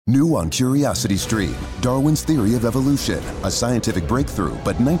New on Curiosity Stream, Darwin's Theory of Evolution, a scientific breakthrough,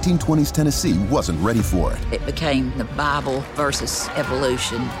 but 1920s Tennessee wasn't ready for it. It became the Bible versus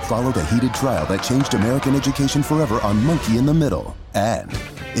evolution. Followed a heated trial that changed American education forever on Monkey in the Middle. And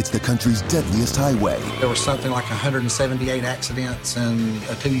it's the country's deadliest highway. There was something like 178 accidents in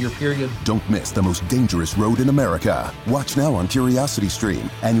a 2-year period. Don't miss the most dangerous road in America. Watch now on Curiosity Stream.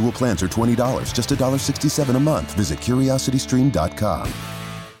 Annual plans are $20, just $1.67 a month. Visit curiositystream.com.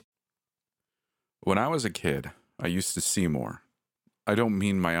 When I was a kid, I used to see more. I don't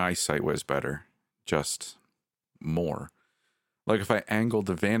mean my eyesight was better, just more. Like if I angled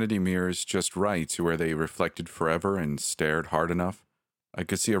the vanity mirrors just right to where they reflected forever and stared hard enough, I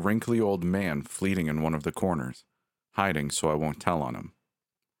could see a wrinkly old man fleeting in one of the corners, hiding so I won't tell on him.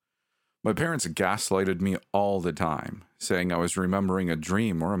 My parents gaslighted me all the time, saying I was remembering a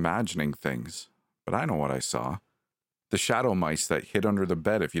dream or imagining things, but I know what I saw. The shadow mice that hid under the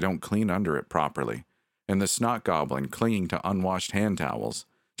bed if you don't clean under it properly, and the snot goblin clinging to unwashed hand towels,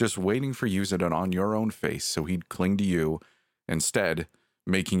 just waiting for you to it on your own face so he'd cling to you, instead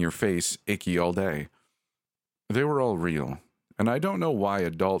making your face icky all day. They were all real, and I don't know why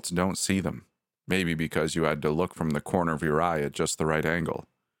adults don't see them. Maybe because you had to look from the corner of your eye at just the right angle.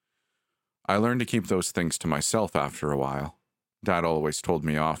 I learned to keep those things to myself after a while. Dad always told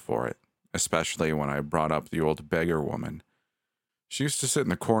me off for it, especially when I brought up the old beggar woman. She used to sit in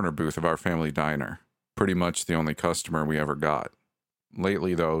the corner booth of our family diner, pretty much the only customer we ever got.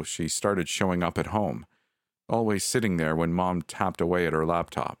 Lately, though, she started showing up at home, always sitting there when Mom tapped away at her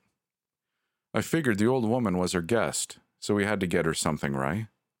laptop. I figured the old woman was her guest, so we had to get her something, right?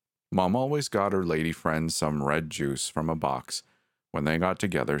 Mom always got her lady friends some red juice from a box when they got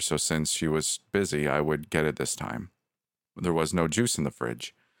together, so since she was busy, I would get it this time. There was no juice in the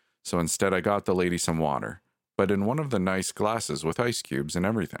fridge, so instead I got the lady some water, but in one of the nice glasses with ice cubes and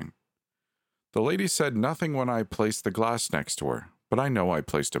everything. The lady said nothing when I placed the glass next to her, but I know I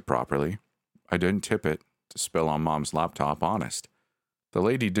placed it properly. I didn't tip it to spill on Mom's laptop, honest. The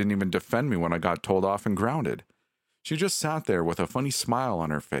lady didn't even defend me when I got told off and grounded. She just sat there with a funny smile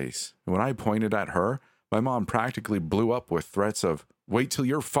on her face, and when I pointed at her, my mom practically blew up with threats of, "Wait till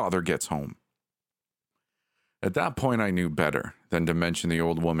your father gets home." At that point, I knew better than to mention the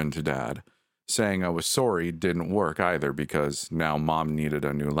old woman to Dad. Saying I was sorry didn't work either because now Mom needed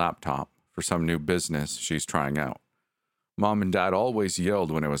a new laptop for some new business she's trying out. Mom and Dad always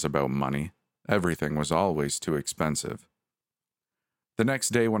yelled when it was about money. Everything was always too expensive. The next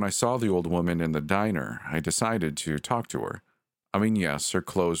day when I saw the old woman in the diner, I decided to talk to her. I mean, yes, her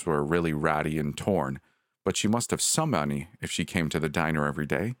clothes were really ratty and torn, but she must have some money if she came to the diner every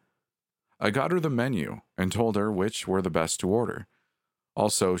day. I got her the menu and told her which were the best to order.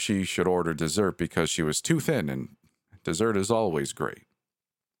 Also, she should order dessert because she was too thin, and dessert is always great.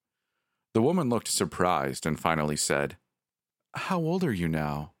 The woman looked surprised and finally said, "How old are you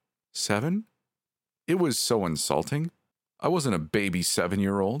now? 7?" It was so insulting. I wasn't a baby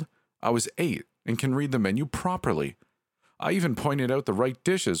 7-year-old. I was 8 and can read the menu properly. I even pointed out the right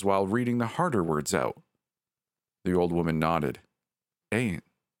dishes while reading the harder words out. The old woman nodded. 8.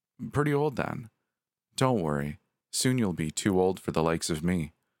 Pretty old then. Don't worry, soon you'll be too old for the likes of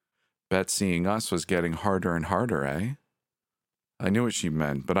me. Bet seeing us was getting harder and harder, eh? I knew what she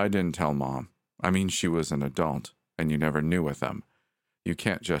meant, but I didn't tell Mom. I mean, she was an adult, and you never knew with them. You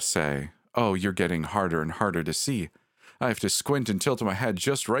can't just say, "Oh, you're getting harder and harder to see. I have to squint and tilt my head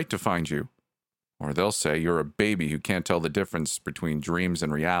just right to find you." Or they'll say you're a baby who can't tell the difference between dreams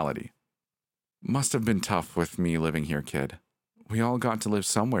and reality. Must have been tough with me living here, kid. We all got to live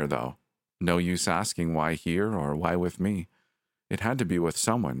somewhere, though. No use asking why here or why with me. It had to be with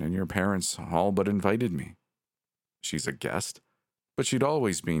someone, and your parents all but invited me. She's a guest, but she'd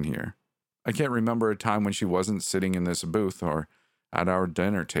always been here. I can't remember a time when she wasn't sitting in this booth or at our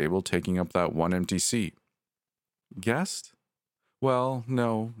dinner table taking up that one empty seat. Guest? Well,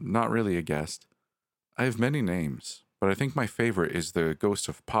 no, not really a guest. I have many names, but I think my favorite is the Ghost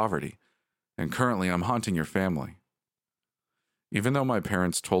of Poverty, and currently I'm haunting your family. Even though my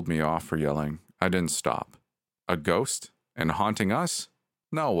parents told me off for yelling, I didn't stop. A ghost? And haunting us?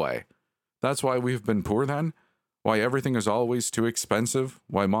 No way. That's why we've been poor then? Why everything is always too expensive?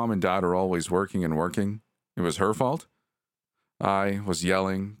 Why Mom and Dad are always working and working? It was her fault? I was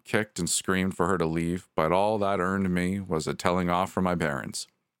yelling, kicked, and screamed for her to leave, but all that earned me was a telling off from my parents.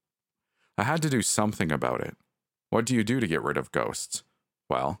 I had to do something about it. What do you do to get rid of ghosts?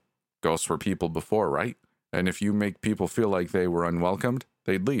 Well, ghosts were people before, right? And if you make people feel like they were unwelcomed,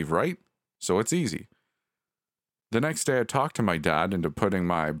 they'd leave, right? So it's easy. The next day I talked to my dad into putting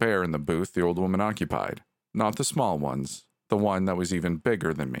my bear in the booth the old woman occupied. Not the small ones, the one that was even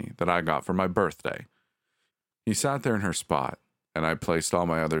bigger than me that I got for my birthday. He sat there in her spot, and I placed all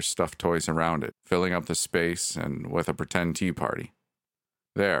my other stuffed toys around it, filling up the space and with a pretend tea party.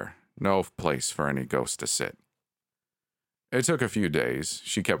 There, no place for any ghost to sit. It took a few days.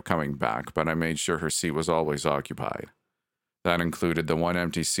 She kept coming back, but I made sure her seat was always occupied. That included the one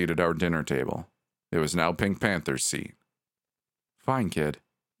empty seat at our dinner table. It was now Pink Panther's seat. Fine, kid.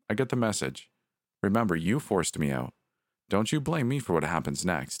 I get the message. Remember, you forced me out. Don't you blame me for what happens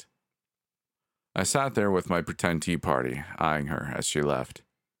next. I sat there with my pretend tea party, eyeing her as she left.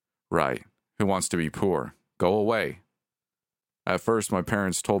 Right. Who wants to be poor? Go away. At first, my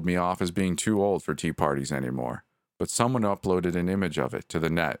parents told me off as being too old for tea parties anymore, but someone uploaded an image of it to the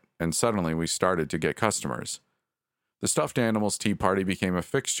net, and suddenly we started to get customers. The stuffed animals tea party became a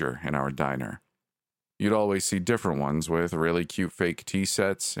fixture in our diner. You'd always see different ones with really cute fake tea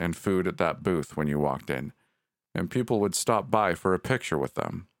sets and food at that booth when you walked in, and people would stop by for a picture with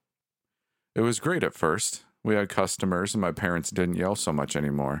them. It was great at first. We had customers and my parents didn't yell so much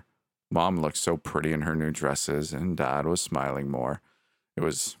anymore. Mom looked so pretty in her new dresses and Dad was smiling more. It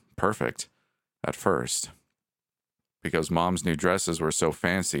was perfect at first. Because Mom's new dresses were so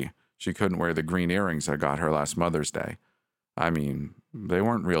fancy, she couldn't wear the green earrings I got her last Mother's Day. I mean, they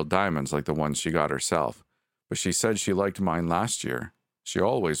weren't real diamonds like the ones she got herself, but she said she liked mine last year. She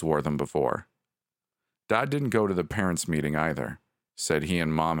always wore them before. Dad didn't go to the parents' meeting either. Said he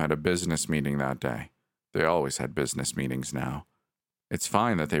and Mom had a business meeting that day. They always had business meetings now. It's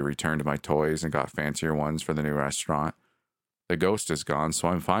fine that they returned my toys and got fancier ones for the new restaurant. The ghost is gone, so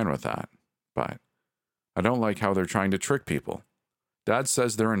I'm fine with that. But I don't like how they're trying to trick people. Dad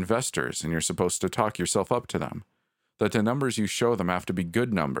says they're investors and you're supposed to talk yourself up to them. That the numbers you show them have to be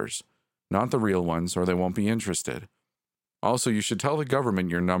good numbers, not the real ones, or they won't be interested. Also, you should tell the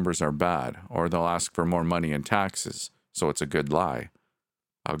government your numbers are bad, or they'll ask for more money in taxes, so it's a good lie.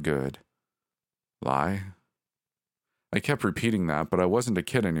 A good lie? I kept repeating that, but I wasn't a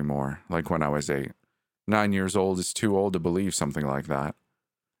kid anymore, like when I was 8. 9 years old is too old to believe something like that.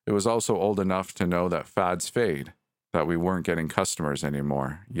 It was also old enough to know that fads fade, that we weren't getting customers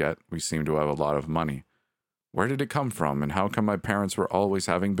anymore, yet we seemed to have a lot of money. Where did it come from, and how come my parents were always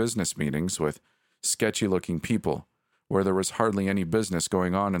having business meetings with sketchy-looking people, where there was hardly any business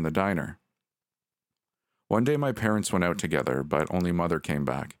going on in the diner? One day my parents went out together, but only Mother came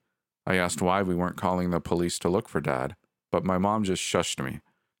back. I asked why we weren't calling the police to look for Dad, but my mom just shushed me,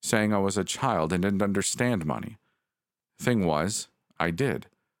 saying I was a child and didn't understand money. Thing was, I did.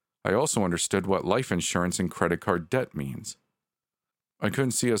 I also understood what life insurance and credit card debt means. I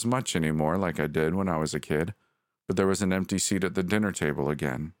couldn't see as much anymore like I did when I was a kid, but there was an empty seat at the dinner table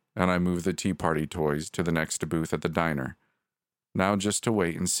again, and I moved the tea party toys to the next booth at the diner. Now just to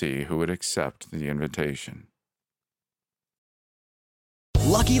wait and see who would accept the invitation.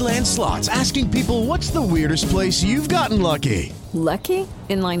 Lucky Land Slots, asking people, what's the weirdest place you've gotten lucky? Lucky?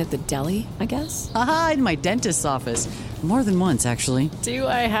 In line at the deli, I guess? Aha, in my dentist's office. More than once, actually. Do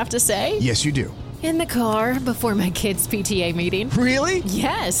I have to say? Yes, you do. In the car before my kids' PTA meeting. Really?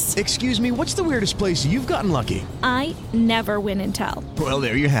 Yes. Excuse me, what's the weirdest place you've gotten lucky? I never win and tell. Well,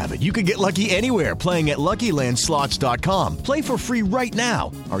 there you have it. You can get lucky anywhere, playing at LuckyLandSlots.com. Play for free right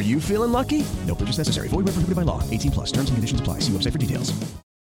now. Are you feeling lucky? No purchase necessary. Void where prohibited by law. 18+. Terms and conditions apply. See website for details.